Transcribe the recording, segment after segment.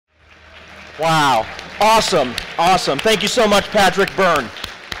Wow, awesome, awesome. Thank you so much, Patrick Byrne.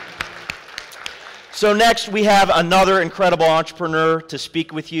 So next we have another incredible entrepreneur to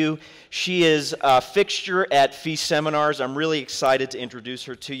speak with you. She is a fixture at Feast Seminars. I'm really excited to introduce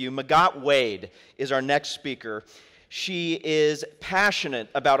her to you. Magatte Wade is our next speaker. She is passionate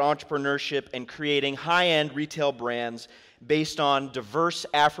about entrepreneurship and creating high-end retail brands based on diverse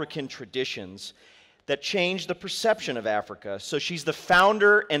African traditions that change the perception of Africa. So she's the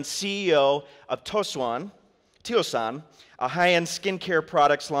founder and CEO of Tiossan, a high-end skincare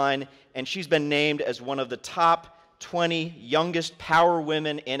products line, and she's been named as one of the top 20 youngest power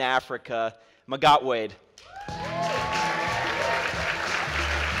women in Africa. Magatte Wade.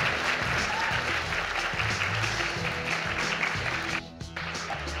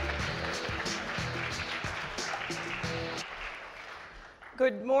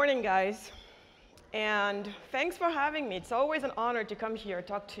 Good morning, guys. And thanks for having me. It's always an honor to come here,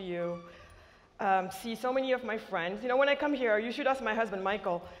 talk to you, see so many of my friends. You know, when I come here, you should ask my husband,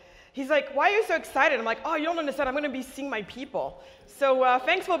 Michael. He's like, why are you so excited? I'm like, oh, you don't understand. I'm going to be seeing my people. So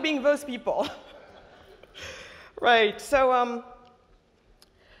thanks for being those people. Right. So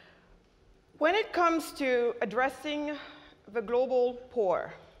when it comes to addressing the global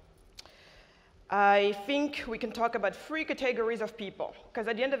poor, I think we can talk about three categories of people. Because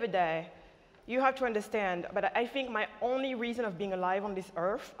at the end of the day, you have to understand, but I think my only reason of being alive on this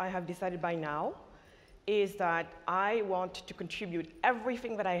earth, I have decided by now, is that I want to contribute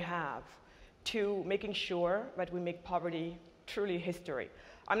everything that I have to making sure that we make poverty truly history.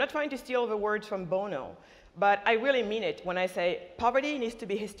 I'm not trying to steal the words from Bono, but I really mean it when I say poverty needs to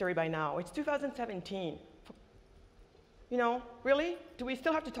be history by now. It's 2017. You know, really? Do we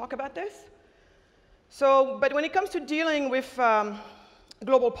still have to talk about this? So, but when it comes to dealing with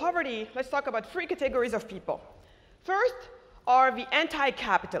global poverty, let's talk about three categories of people. First are the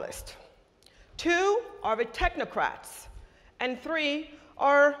anti-capitalist. Two are the technocrats. And three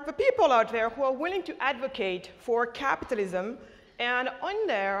are the people out there who are willing to advocate for capitalism. And on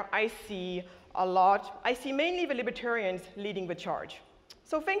there, I see mainly the libertarians leading the charge.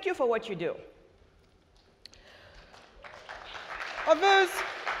 So thank you for what you do. Of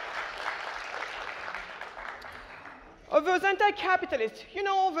those anti-capitalists, you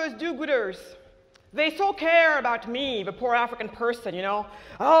know, those do-gooders, they so care about me, the poor African person, you know.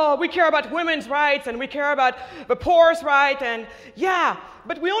 Oh, we care about women's rights, and we care about the poor's rights, and yeah,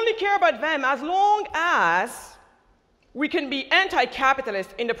 but we only care about them as long as we can be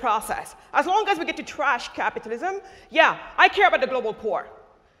anti-capitalist in the process. As long as we get to trash capitalism, yeah, I care about the global poor.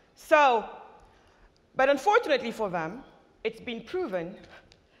 So, but unfortunately for them, it's been proven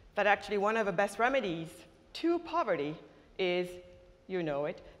that actually one of the best remedies to poverty is, you know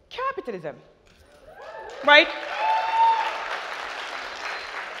it, capitalism. Right?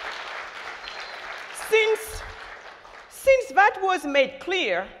 Since that was made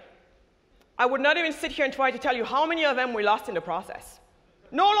clear, I would not even sit here and try to tell you how many of them we lost in the process.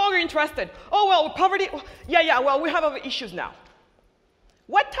 No longer interested. Oh, well, poverty, yeah, well, we have other issues now.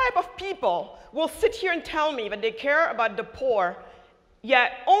 What type of people will sit here and tell me that they care about the poor,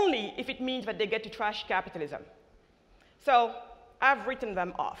 yet only if it means that they get to trash capitalism? So I've written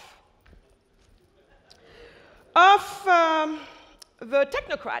them off. Of the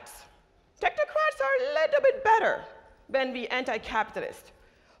technocrats are a little bit better than the anti-capitalist.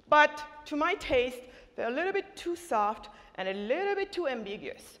 But to my taste, they're a little bit too soft and a little bit too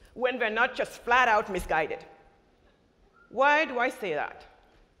ambiguous when they're not just flat out misguided. Why do I say that?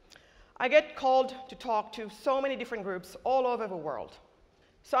 I get called to talk to so many different groups all over the world.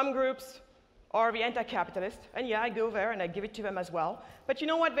 Some groups are the anti-capitalist, and yeah, I go there and I give it to them as well. But you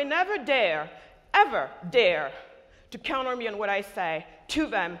know what? They never dare, ever dare to counter me on what I say to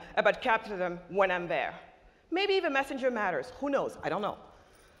them about capitalism when I'm there. Maybe the messenger matters. Who knows? I don't know.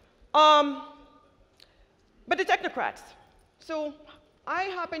 But the technocrats. So I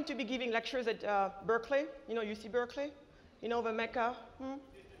happen to be giving lectures at Berkeley. You know UC Berkeley? You know the Mecca?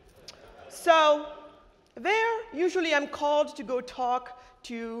 So there, usually I'm called to go talk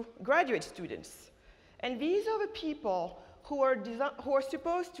to graduate students. And these are the people who are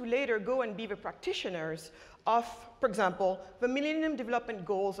supposed to later go and be the practitioners of, for example, the Millennium Development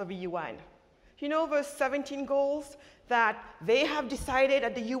Goals of the UN. You know those 17 goals that they have decided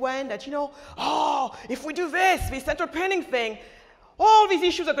at the UN that, you know, oh, if we do this central planning thing, all these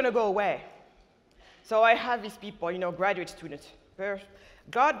issues are going to go away. So I have these people, you know, graduate students.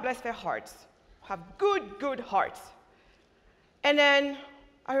 God bless their hearts, have good hearts. And then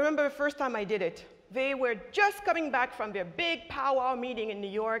I remember the first time I did it, They were just coming back from their big powwow meeting in New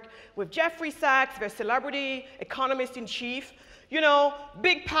York with Jeffrey Sachs, their celebrity economist-in-chief. You know,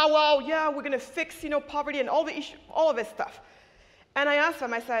 big powwow, yeah, we're going to fix, poverty and all of this stuff. And I asked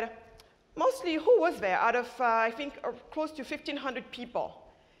them, I said, mostly who was there out of, I think, close to 1,500 people?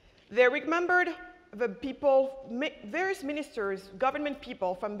 They remembered the people, various ministers, government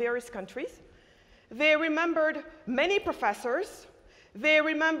people from various countries. They remembered many professors. They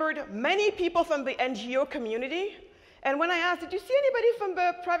remembered many people from the NGO community. And when I asked, did you see anybody from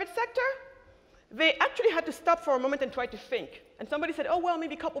the private sector? They actually had to stop for a moment and try to think. And somebody said, oh, well,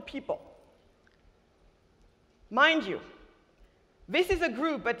 maybe a couple people. Mind you, this is a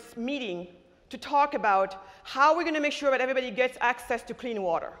group that's meeting to talk about how we're going to make sure that everybody gets access to clean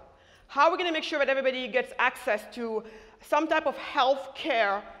water. How we're going to make sure that everybody gets access to some type of health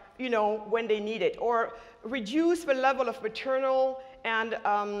care, when they need it, or reduce the level of maternal and,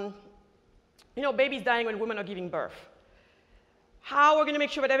 babies dying when women are giving birth. How we're going to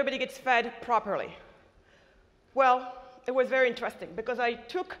make sure that everybody gets fed properly. Well, it was very interesting because I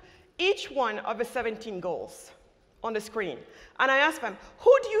took each one of the 17 goals on the screen, and I asked them,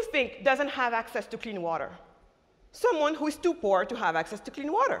 who do you think doesn't have access to clean water? Someone who is too poor to have access to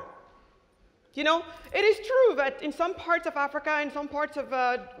clean water. It is true that in some parts of Africa and some parts of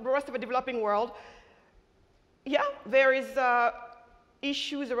the rest of the developing world, yeah, there is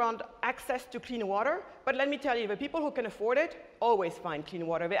issues around access to clean water, but let me tell you, the people who can afford it always find clean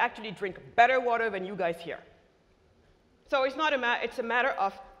water. They actually drink better water than you guys here. So it's a matter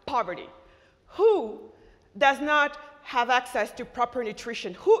of poverty. Who does not have access to proper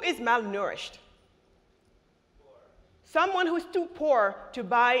nutrition? Who is malnourished? Someone who's too poor to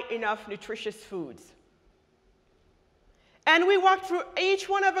buy enough nutritious foods. And we walked through each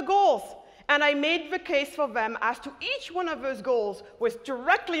one of the goals, and I made the case for them as to each one of those goals was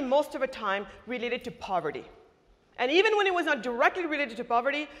directly, most of the time, related to poverty. And even when it was not directly related to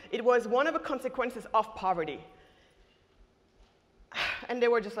poverty, it was one of the consequences of poverty. And they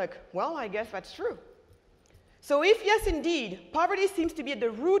were just like, well, I guess that's true. So if, yes, indeed, poverty seems to be at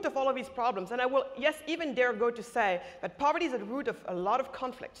the root of all of these problems, and I will, yes, even dare go to say that poverty is at the root of a lot of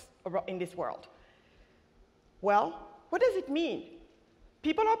conflicts in this world. Well, what does it mean?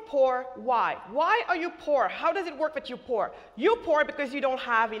 People are poor. Why? Why are you poor? How does it work that you're poor? You're poor because you don't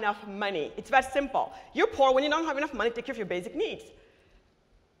have enough money. It's that simple. You're poor when you don't have enough money to take care of your basic needs.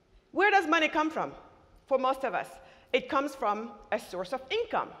 Where does money come from? For most of us, it comes from a source of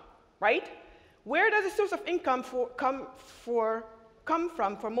income, right? Where does a source of income come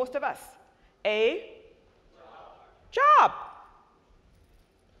from for most of us? A job.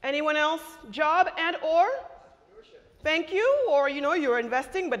 Anyone else? Job and or? Thank you. Or, you're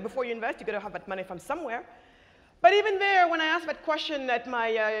investing, but before you invest, you've got to have that money from somewhere. But even there, when I asked that question at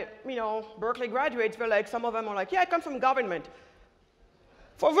my, Berkeley graduates, some of them are like, yeah, it comes from government.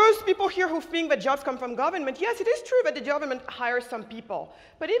 For those people here who think that jobs come from government, yes, it is true that the government hires some people.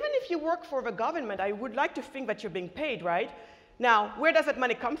 But even if you work for the government, I would like to think that you're being paid, right? Now, where does that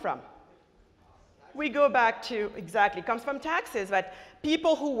money come from? We go back to, exactly, it comes from taxes, that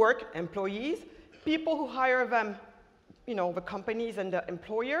people who work, employees, people who hire them, the companies and the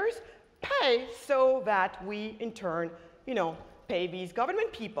employers, pay so that we, in turn, pay these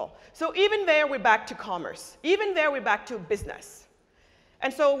government people. So even there, we're back to commerce. Even there, we're back to business.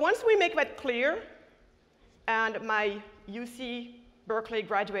 And so once we make that clear, and my UC Berkeley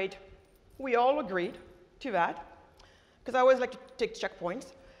graduate, we all agreed to that, because I always like to take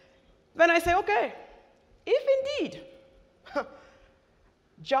checkpoints, then I say, okay, if indeed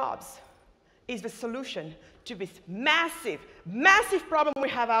jobs is the solution to this massive, massive problem we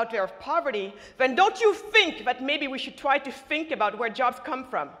have out there of poverty, then don't you think that maybe we should try to think about where jobs come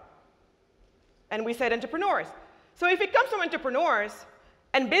from? And we said entrepreneurs. So if it comes from entrepreneurs,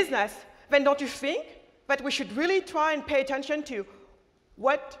 and business, then don't you think that we should really try and pay attention to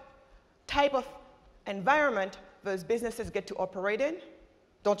what type of environment those businesses get to operate in?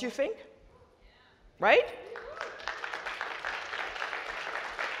 Don't you think? Right?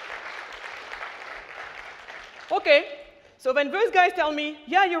 Okay, so when those guys tell me,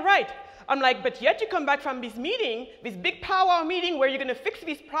 yeah, you're right, I'm like, but yet you come back from this meeting, this big powwow meeting where you're going to fix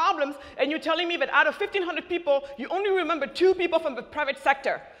these problems, and you're telling me that out of 1,500 people, you only remember 2 people from the private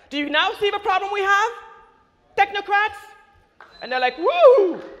sector. Do you now see the problem we have? Technocrats? And they're like,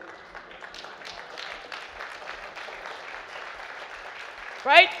 woo!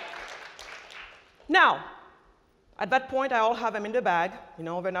 Right? Now, at that point, I all have them in the bag.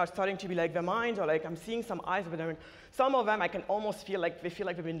 They're now starting to be like their minds, or like I'm seeing some eyes of them. Some of them, I can almost feel like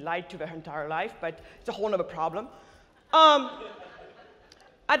they've been lied to their entire life, but it's a whole other problem.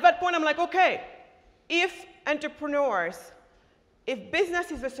 At that point, I'm like, okay, if entrepreneurs, if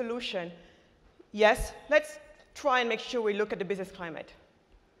business is the solution, yes, let's try and make sure we look at the business climate.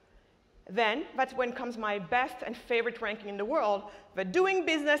 Then, that's when comes my best and favorite ranking in the world, the Doing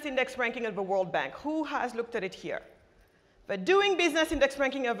Business Index ranking of the World Bank. Who has looked at it here? The Doing Business Index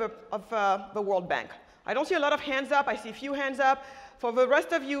ranking of the World Bank. I don't see a lot of hands up. I see a few hands up. For the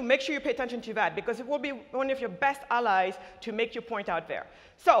rest of you, make sure you pay attention to that, because it will be one of your best allies to make your point out there.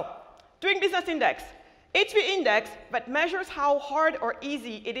 So, Doing Business Index. It's the index that measures how hard or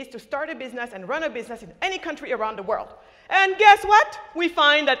easy it is to start a business and run a business in any country around the world. And guess what? We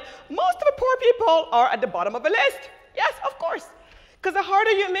find that most of the poor people are at the bottom of the list. Yes, of course. Because the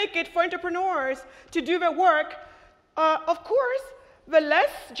harder you make it for entrepreneurs to do their work, of course, the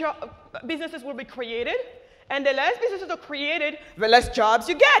less businesses will be created, and the less businesses are created, the less jobs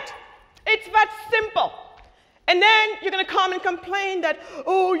you get. It's that simple. And then you're going to come and complain that,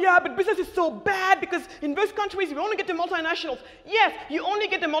 oh yeah, but business is so bad because in those countries we only get the multinationals. Yes, you only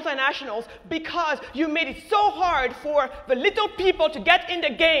get the multinationals because you made it so hard for the little people to get in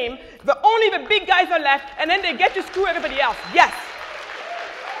the game, only the big guys are left, and then they get to screw everybody else. Yes.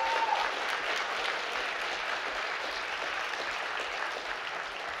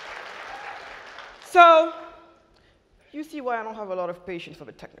 So, you see why I don't have a lot of patience for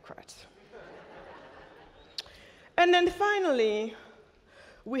the technocrats. And then finally,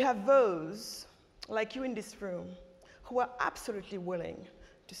 we have those, like you in this room, who are absolutely willing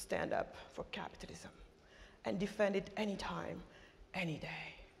to stand up for capitalism and defend it anytime, any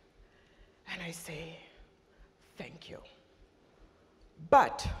day. And I say, thank you.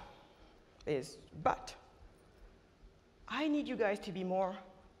 But, I need you guys to be more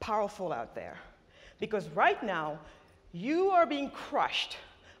powerful out there. Because right now, you are being crushed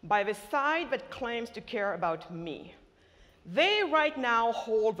by the side that claims to care about me. They right now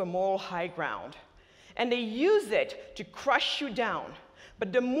hold the moral high ground, and they use it to crush you down.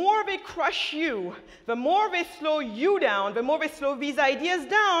 But the more they crush you, the more they slow you down, the more they slow these ideas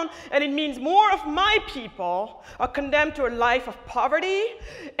down, and it means more of my people are condemned to a life of poverty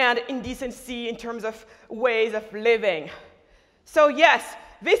and indecency in terms of ways of living. So yes,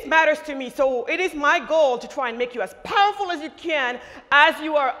 this matters to me, so it is my goal to try and make you as powerful as you can as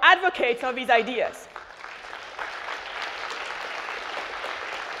you are advocates of these ideas.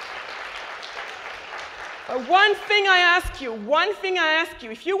 One thing I ask you,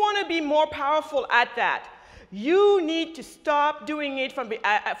 if you want to be more powerful at that, you need to stop doing it from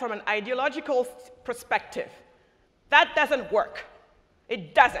an ideological perspective. That doesn't work.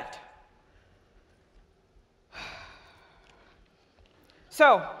 It doesn't.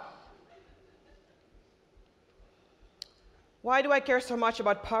 So, why do I care so much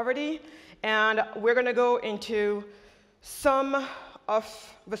about poverty? And we're going to go into some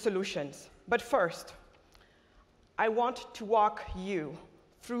of the solutions. But first, I want to walk you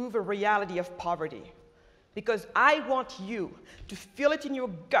through the reality of poverty, because I want you to feel it in your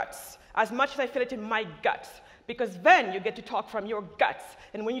guts as much as I feel it in my guts, because then you get to talk from your guts.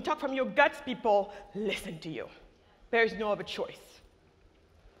 And when you talk from your guts, people listen to you. There's no other choice.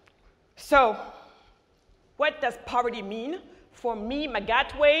 So, what does poverty mean for me,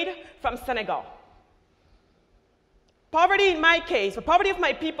 Magatte Wade, from Senegal? Poverty in my case, the poverty of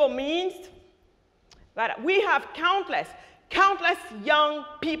my people means that we have countless young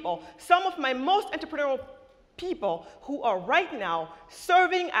people, some of my most entrepreneurial people who are right now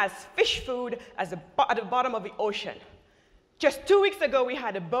serving as fish food at the bottom of the ocean. Just 2 weeks ago, we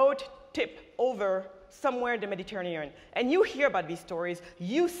had a boat tip over somewhere in the Mediterranean. And you hear about these stories,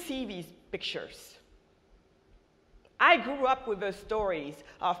 you see these pictures. I grew up with those stories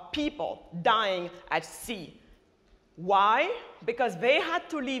of people dying at sea. Why? Because they had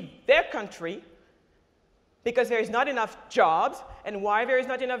to leave their country, because there is not enough jobs. And why there is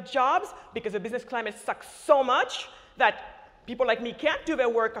not enough jobs? Because the business climate sucks so much that people like me can't do their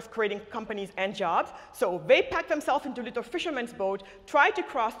work of creating companies and jobs. So they pack themselves into a little fisherman's boat, try to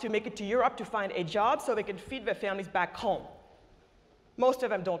cross to make it to Europe to find a job so they can feed their families back home. Most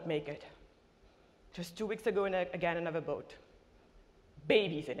of them don't make it. Just 2 weeks ago, again, another boat.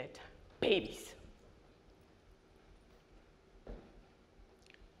 Babies in it. Babies.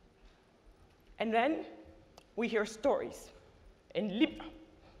 And then we hear stories in Libya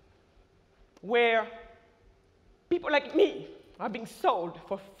where people like me are being sold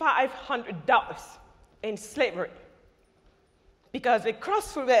for $500 in slavery because they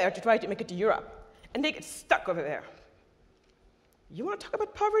cross through there to try to make it to Europe, and they get stuck over there. You want to talk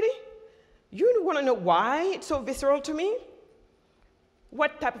about poverty? You want to know why it's so visceral to me?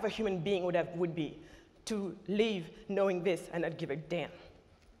 What type of a human being would be to live knowing this and not give a damn?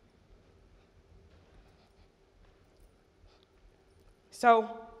 So,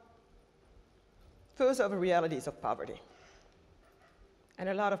 those are the realities of poverty. And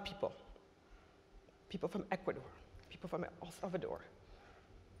a lot of people from Ecuador, people from El Salvador,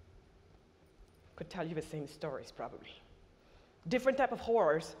 could tell you the same stories, probably. Different type of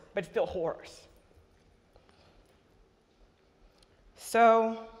horrors, but still horrors.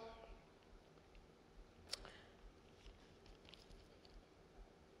 So,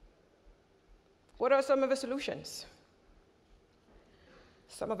 what are some of the solutions?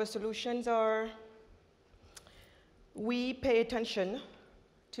 Some of the solutions are, we pay attention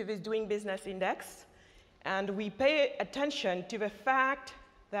to this Doing Business Index, and we pay attention to the fact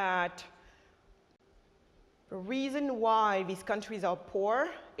that the reason why these countries are poor,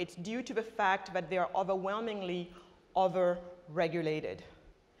 it's due to the fact that they are overwhelmingly over-regulated.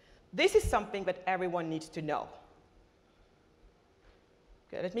 This is something that everyone needs to know.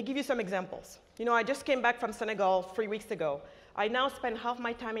 Okay, let me give you some examples. You know, I just came back from Senegal 3 weeks ago. I now spend half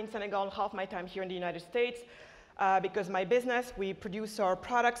my time in Senegal, half my time here in the United States, because my business, we produce our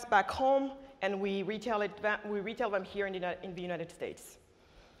products back home, and we retail them here in the United States.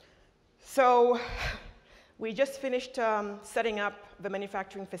 So we just finished setting up the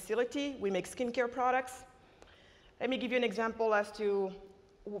manufacturing facility. We make skincare products. Let me give you an example as to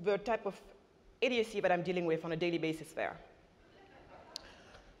the type of idiocy that I'm dealing with on a daily basis there.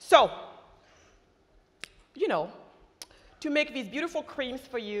 So, you know, to make these beautiful creams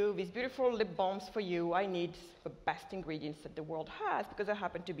for you, these beautiful lip balms for you, I need the best ingredients that the world has, because I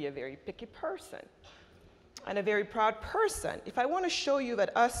happen to be a very picky person and a very proud person. If I want to show you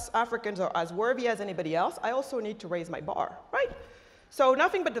that us Africans are as worthy as anybody else, I also need to raise my bar, right? So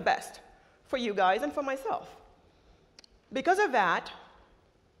nothing but the best for you guys and for myself. Because of that,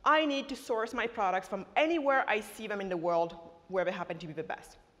 I need to source my products from anywhere I see them in the world where they happen to be the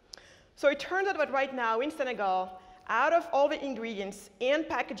best. So it turns out that right now in Senegal, out of all the ingredients and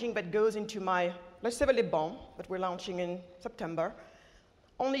packaging that goes into my, let's say, the lip balm that we're launching in September,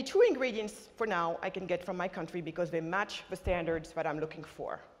 only 2 ingredients for now I can get from my country because they match the standards that I'm looking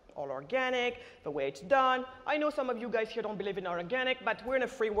for. All organic, the way it's done. I know some of you guys here don't believe in organic, but we're in a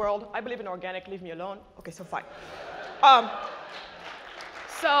free world. I believe in organic, leave me alone. Okay, so fine.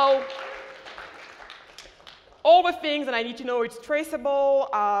 So, all the things, and I need to know it's traceable,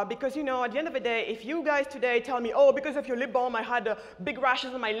 because, you know, at the end of the day, if you guys today tell me, oh, because of your lip balm, I had big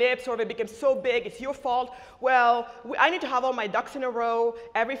rashes on my lips, or they became so big, it's your fault, well, I need to have all my ducks in a row,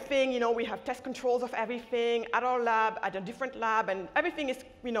 everything, you know, we have test controls of everything at our lab, at a different lab, and everything is,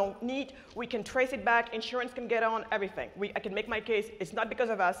 you know, neat. We can trace it back, insurance can get on, everything. I can make my case, it's not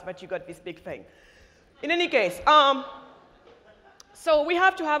because of us that you got this big thing. In any case, so we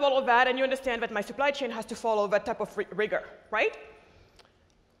have to have all of that, and you understand that my supply chain has to follow that type of rigor, right?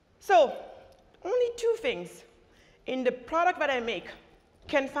 So only 2 things in the product that I make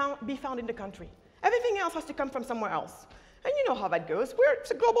can be found in the country. Everything else has to come from somewhere else. And you know how that goes.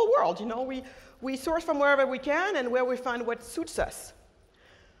 It's a global world, you know. We source from wherever we can and where we find what suits us.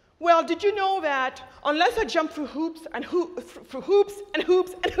 Well, did you know that unless I jump through hoops and hoops,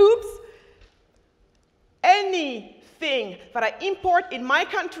 anything that I import in my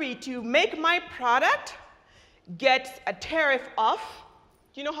country to make my product gets a tariff of,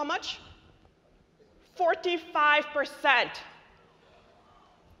 do you know how much? 45%.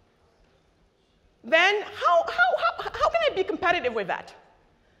 Then how can I be competitive with that?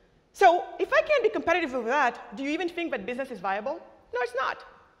 So if I can't be competitive with that, do you even think that business is viable? No, it's not.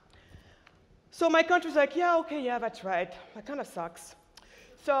 So my country's like, yeah, okay, yeah, that's right. That kind of sucks.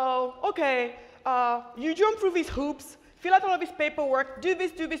 So, okay, you jump through these hoops, fill out all of this paperwork, do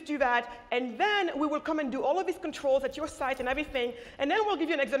this, do that, and then we will come and do all of these controls at your site and everything, and then we'll give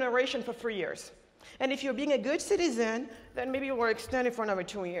you an exoneration for 3 years. And if you're being a good citizen, then maybe we'll extend it for another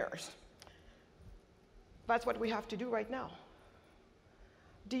 2 years. That's what we have to do right now.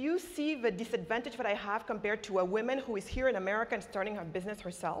 Do you see the disadvantage that I have compared to a woman who is here in America and starting her business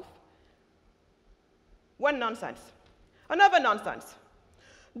herself? One nonsense. Another nonsense.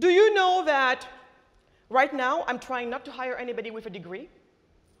 Do you know that right now I'm trying not to hire anybody with a degree?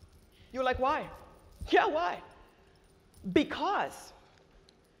 You're like, why? Yeah, why? Because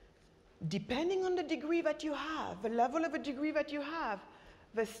depending on the degree that you have, the level of a degree that you have,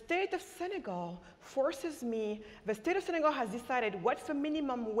 the state of Senegal forces me, the state of Senegal has decided what's the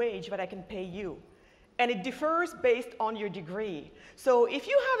minimum wage that I can pay you. And it differs based on your degree. So if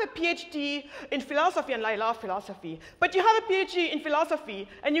you have a PhD in philosophy, and I love philosophy, but you have a PhD in philosophy,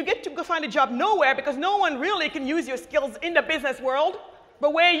 and you get to go find a job nowhere because no one really can use your skills in the business world, the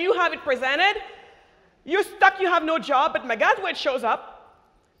way you have it presented, you're stuck, you have no job, but Magatte Wade shows up,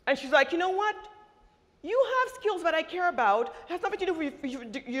 and she's like, you know what? You have skills that I care about. It has nothing to do with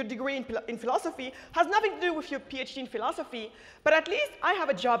your degree in philosophy, has nothing to do with your PhD in philosophy, but at least I have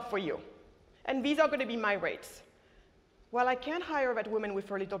a job for you. And these are going to be my rates. Well, I can't hire that woman with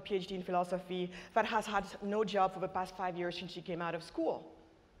her little PhD in philosophy that has had no job for the past 5 years since she came out of school.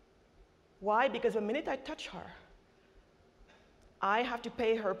 Why? Because the minute I touch her, I have to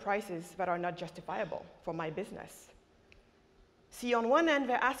pay her prices that are not justifiable for my business. See, on one end,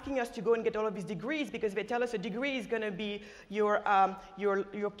 they're asking us to go and get all of these degrees because they tell us a degree is going to be your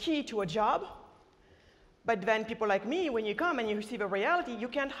key to a job. But then people like me, when you come and you receive a reality, you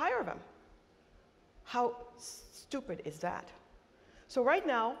can't hire them. How stupid is that? So right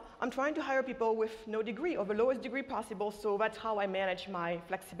now, I'm trying to hire people with no degree or the lowest degree possible, so that's how I manage my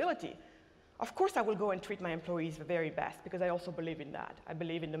flexibility. Of course, I will go and treat my employees the very best because I also believe in that. I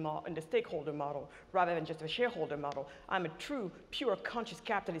believe in the stakeholder model rather than just a shareholder model. I'm a true, pure, conscious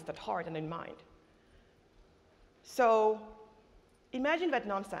capitalist at heart and in mind. So imagine that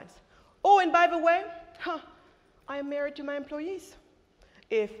nonsense. Oh, and by the way, I am married to my employees.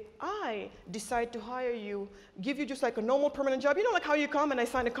 If I decide to hire you, give you just like a normal permanent job, you know, like how you come and I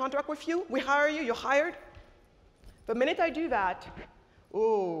sign a contract with you, we hire you, you're hired. The minute I do that,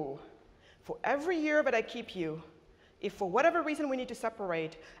 oh, for every year that I keep you, if for whatever reason we need to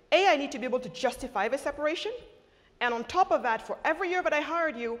separate, A, I need to be able to justify the separation, and on top of that, for every year that I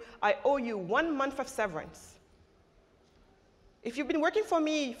hired you, I owe you 1 month of severance. If you've been working for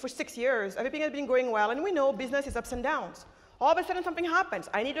me for 6 years, everything has been going well, and we know business is ups and downs. All of a sudden something happens.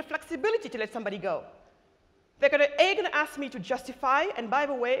 I need the flexibility to let somebody go. They're going to ask me to justify, and by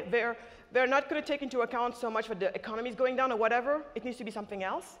the way, they're not going to take into account so much that the economy is going down or whatever. It needs to be something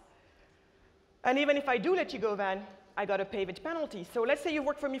else. And even if I do let you go, then I got to pay the penalty. So let's say you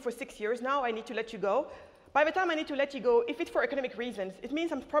worked for me for 6 years now, I need to let you go. By the time I need to let you go, if it's for economic reasons, it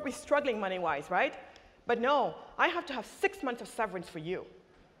means I'm probably struggling money-wise, right? But no, I have to have 6 months of severance for you.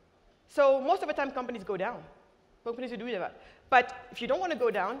 So most of the time, companies go down. Companies do that. But if you don't want to go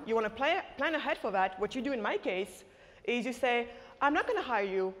down, you want to plan ahead for that. What you do in my case is you say, I'm not going to hire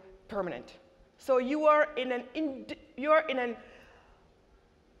you permanent. So you are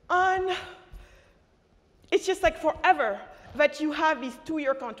it's just like forever that you have these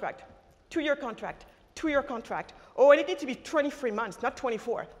 2-year contract, 2-year contract, 2-year contract. Oh, and it needs to be 23 months, not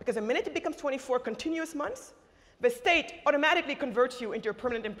 24. Because the minute it becomes 24 continuous months, the state automatically converts you into a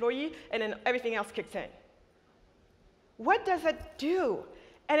permanent employee, and then everything else kicks in. What does that do?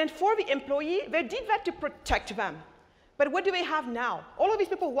 And then for the employee, they did that to protect them. But what do they have now? All of these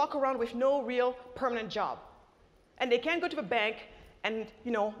people walk around with no real permanent job. And they can't go to the bank and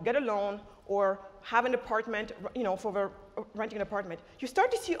get a loan or have an apartment for renting an apartment. You start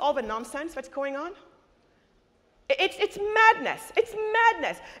to see all the nonsense that's going on. It's madness. It's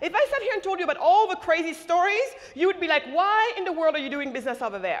madness. If I sat here and told you about all the crazy stories, you would be like, why in the world are you doing business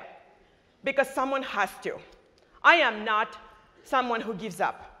over there? Because someone has to. I am not someone who gives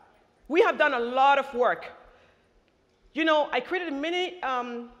up. We have done a lot of work. I created a mini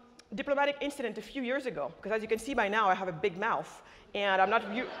diplomatic incident a few years ago, because as you can see by now, I have a big mouth, and I'm not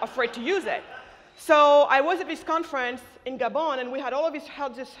afraid to use it. So I was at this conference in Gabon, and we had all of these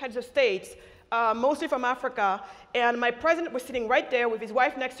heads of states, mostly from Africa, and my president was sitting right there with his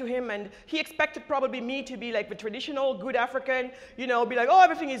wife next to him, and he expected probably me to be like the traditional good African, be like, oh,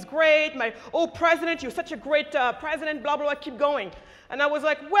 everything is great, oh, president, you're such a great president, blah, blah, blah, keep going. And I was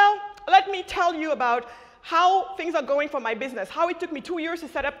like, well, let me tell you about how things are going for my business, how it took me 2 years to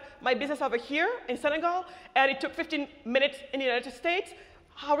set up my business over here in Senegal, and it took 15 minutes in the United States.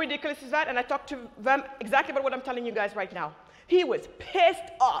 How ridiculous is that? And I talked to them exactly about what I'm telling you guys right now. He was pissed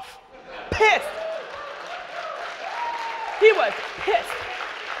off. Pissed. He was pissed.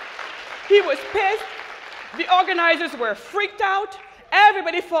 He was pissed. The organizers were freaked out.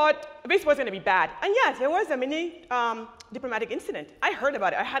 Everybody thought this was going to be bad. And yes, there was a mini diplomatic incident. I heard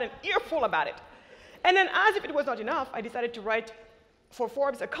about it. I had an earful about it. And then, as if it was not enough, I decided to write for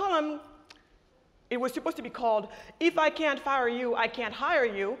Forbes a column. It was supposed to be called, If I Can't Fire You, I Can't Hire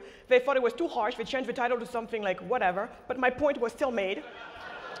You. They thought it was too harsh. They changed the title to something like whatever. But my point was still made.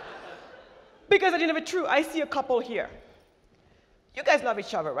 Because at the end of it, true, I see a couple here. You guys love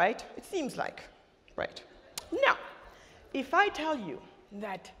each other, right? It seems like, right? Now, if I tell you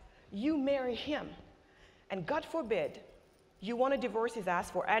that you marry him, and God forbid, you want to divorce his ass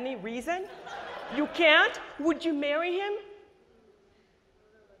for any reason, you can't, would you marry him?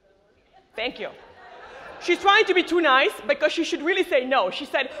 Thank you. She's trying to be too nice because she should really say no. She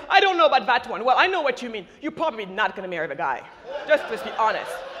said, I don't know about that one. Well, I know what you mean. You're probably not going to marry the guy. Just let's be honest.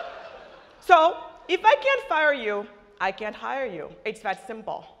 So, if I can't fire you, I can't hire you. It's that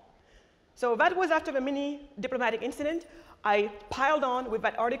simple. So that was after the mini diplomatic incident. I piled on with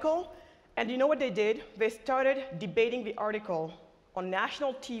that article, and you know what they did? They started debating the article on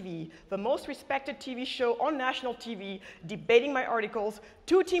national TV, the most respected TV show on national TV, debating my articles.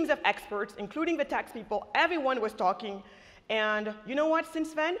 2 teams of experts, including the tax people, everyone was talking. And you know what?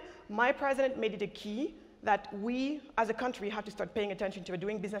 Since then, my president made it a key that we, as a country, have to start paying attention to the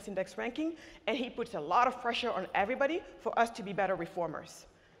Doing Business Index ranking, and he puts a lot of pressure on everybody for us to be better reformers.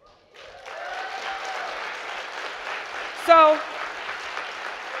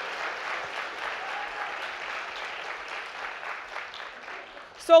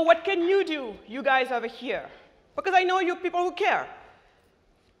 So what can you do, you guys over here? Because I know you people who care.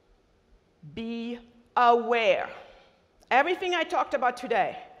 Be aware. Everything I talked about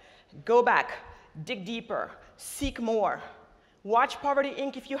today, go back, dig deeper, seek more. Watch Poverty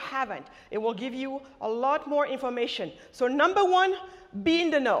Inc. if you haven't. It will give you a lot more information. So number 1, be in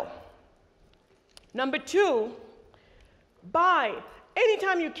the know. Number 2, buy.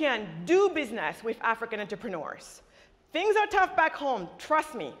 Anytime you can, do business with African entrepreneurs. Things are tough back home,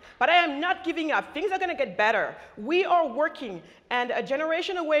 trust me, but I am not giving up. Things are going to get better. We are working, and a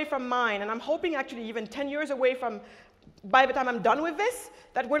generation away from mine, and I'm hoping actually even 10 years away from, by the time I'm done with this,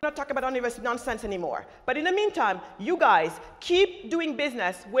 that we're not talking about any of this nonsense anymore. But in the meantime, you guys keep doing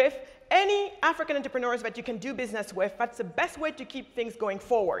business with any African entrepreneurs that you can do business with. That's the best way to keep things going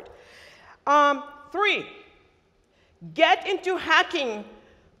forward. 3, get into hacking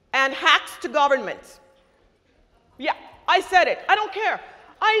and hacks to governments. Yeah, I said it. I don't care.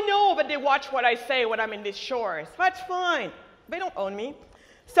 I know that they watch what I say when I'm in these shores. That's fine. They don't own me.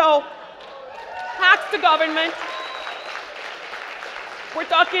 So, hacks to government. We're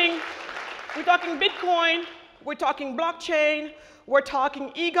talking Bitcoin. We're talking blockchain. We're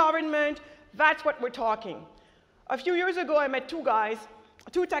talking e-government. That's what we're talking. A few years ago, I met 2 guys,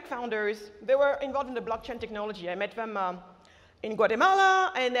 2 tech founders. They were involved in the blockchain technology. I met them in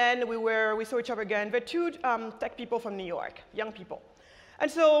Guatemala, and then we saw each other again. They're 2 tech people from New York, young people.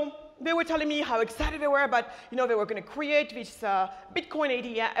 And so they were telling me how excited they were about, they were going to create this Bitcoin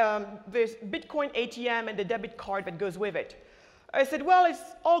ATM and the debit card that goes with it. I said, well, it's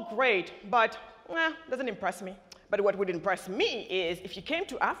all great, but doesn't impress me. But what would impress me is if you came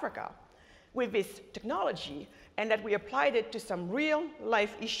to Africa with this technology and that we applied it to some real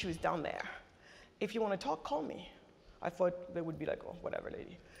life issues down there. If you want to talk, call me. I thought they would be like, oh, whatever,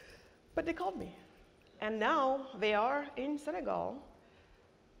 lady. But they called me. And now they are in Senegal.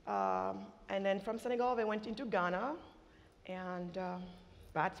 And then from Senegal, they went into Ghana. And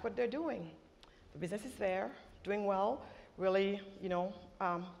that's what they're doing. The business is there, doing well, really,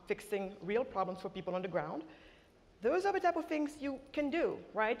 fixing real problems for people on the ground. Those are the type of things you can do,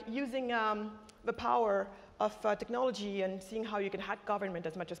 right? Using the power of technology and seeing how you can hack government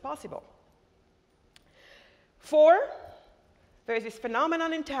as much as possible. 4, there's this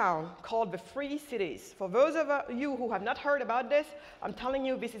phenomenon in town called the free cities. For those of you who have not heard about this, I'm telling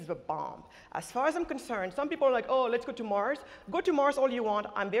you this is the bomb. As far as I'm concerned, some people are like, oh, let's go to Mars. Go to Mars all you want.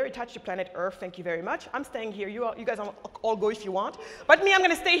 I'm very attached to planet Earth, thank you very much. I'm staying here. You guys all go if you want. But me, I'm going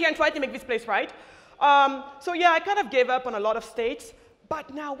to stay here and try to make this place right. So yeah, I kind of gave up on a lot of states.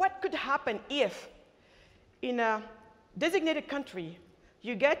 But now what could happen if in a designated country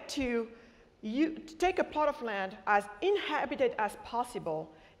you get to take a plot of land as inhabited as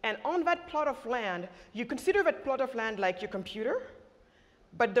possible, and on that plot of land, you consider that plot of land like your computer,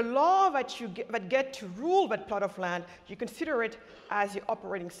 but the law that get to rule that plot of land, you consider it as your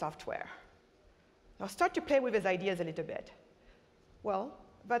operating software. Now start to play with these ideas a little bit. Well,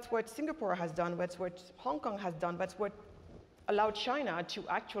 that's what Singapore has done, that's what Hong Kong has done, that's what allowed China to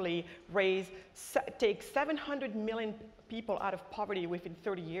actually take 700 million people out of poverty within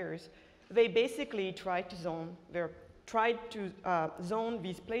 30 years. They basically tried to zone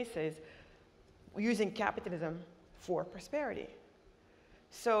these places using capitalism for prosperity.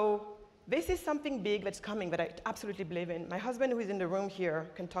 So this is something big that's coming that I absolutely believe in. My husband, who is in the room here,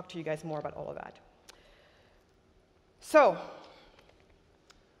 can talk to you guys more about all of that. So,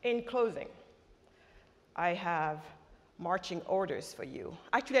 in closing, I have marching orders for you.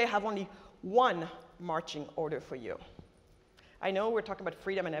 Actually, I have only 1 marching order for you. I know we're talking about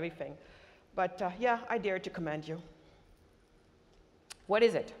freedom and everything, but yeah, I dare to command you. What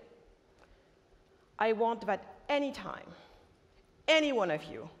is it? I want that anytime any one of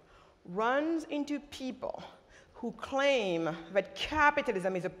you runs into people who claim that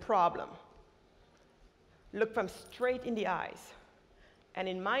capitalism is a problem, look them straight in the eyes, and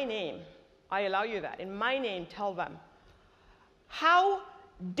in my name, I allow you that, in my name, tell them, how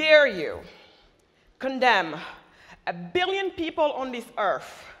dare you condemn 1 billion people on this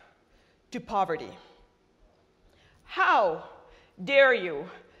earth to poverty. How dare you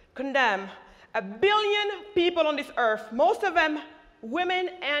condemn 1 billion people on this earth, most of them women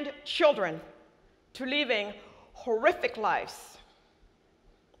and children, to living horrific lives,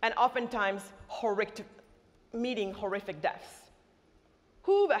 and oftentimes meeting horrific deaths?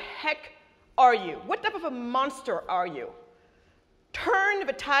 Who the heck are you? What type of a monster are you? Turn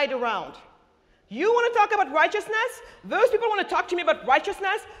the tide around. You want to talk about righteousness? Those people want to talk to me about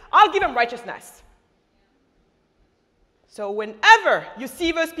righteousness? I'll give them righteousness. So whenever you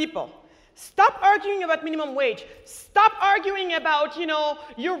see those people, stop arguing about minimum wage. Stop arguing about,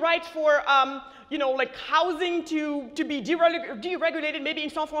 your right for, like housing to be deregulated, maybe in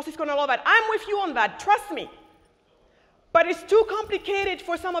San Francisco and all of that. I'm with you on that, trust me. But it's too complicated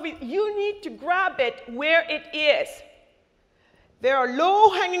for some of it. You need to grab it where it is. There are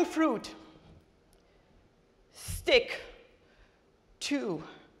low-hanging fruit. Stick to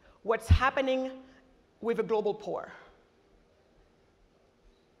what's happening with the global poor.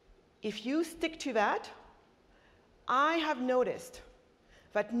 If you stick to that, I have noticed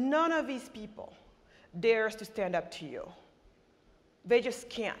that none of these people dares to stand up to you. They just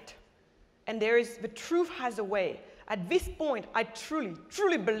can't. And the truth has a way. At this point, I truly,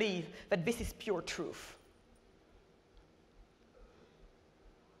 truly believe that this is pure truth.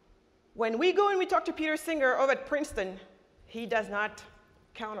 When we go and we talk to Peter Singer over at Princeton, he does not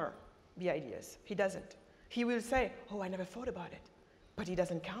counter the ideas. He doesn't. He will say, oh, I never thought about it. But he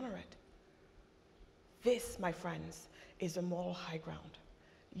doesn't counter it. This, my friends, is a moral high ground.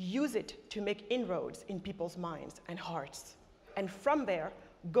 Use it to make inroads in people's minds and hearts. And from there,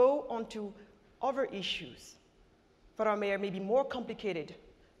 go on to other issues that are maybe more complicated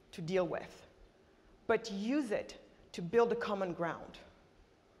to deal with. But use it to build a common ground.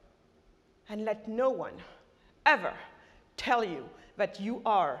 And let no one ever tell you that you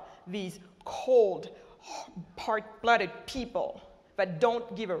are these cold, hard-blooded people that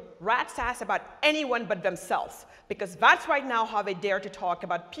don't give a rat's ass about anyone but themselves. Because that's right now how they dare to talk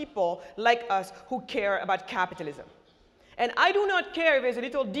about people like us who care about capitalism. And I do not care if there's a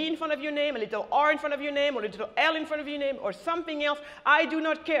little D in front of your name, a little R in front of your name, or a little L in front of your name, or something else. I do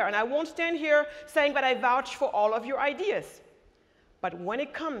not care. And I won't stand here saying that I vouch for all of your ideas. But when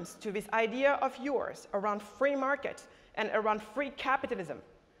it comes to this idea of yours around free markets and around free capitalism,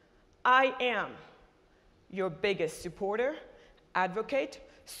 I am your biggest supporter, advocate,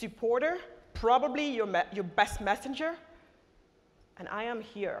 supporter, probably your best messenger, and I am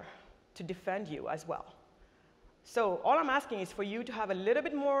here to defend you as well. So all I'm asking is for you to have a little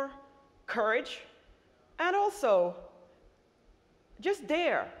bit more courage, and also just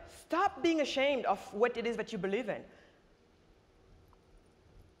dare. Stop being ashamed of what it is that you believe in.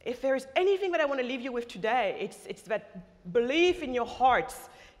 If there is anything that I want to leave you with today, it's that belief in your hearts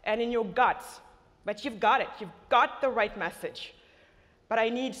and in your guts that you've got it. You've got the right message. But I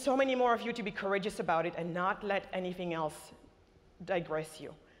need so many more of you to be courageous about it and not let anything else digress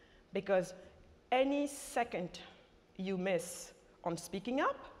you. Because any second you miss on speaking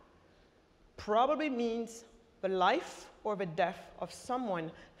up probably means the life or the death of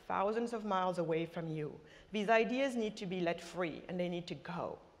someone thousands of miles away from you. These ideas need to be let free, and they need to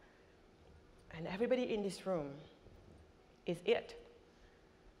go. And everybody in this room is it.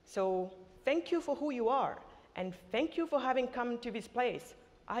 So thank you for who you are, and thank you for having come to this place.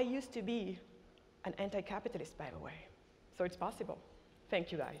 I used to be an anti-capitalist, by the way, so it's possible.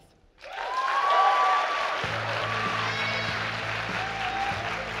 Thank you, guys.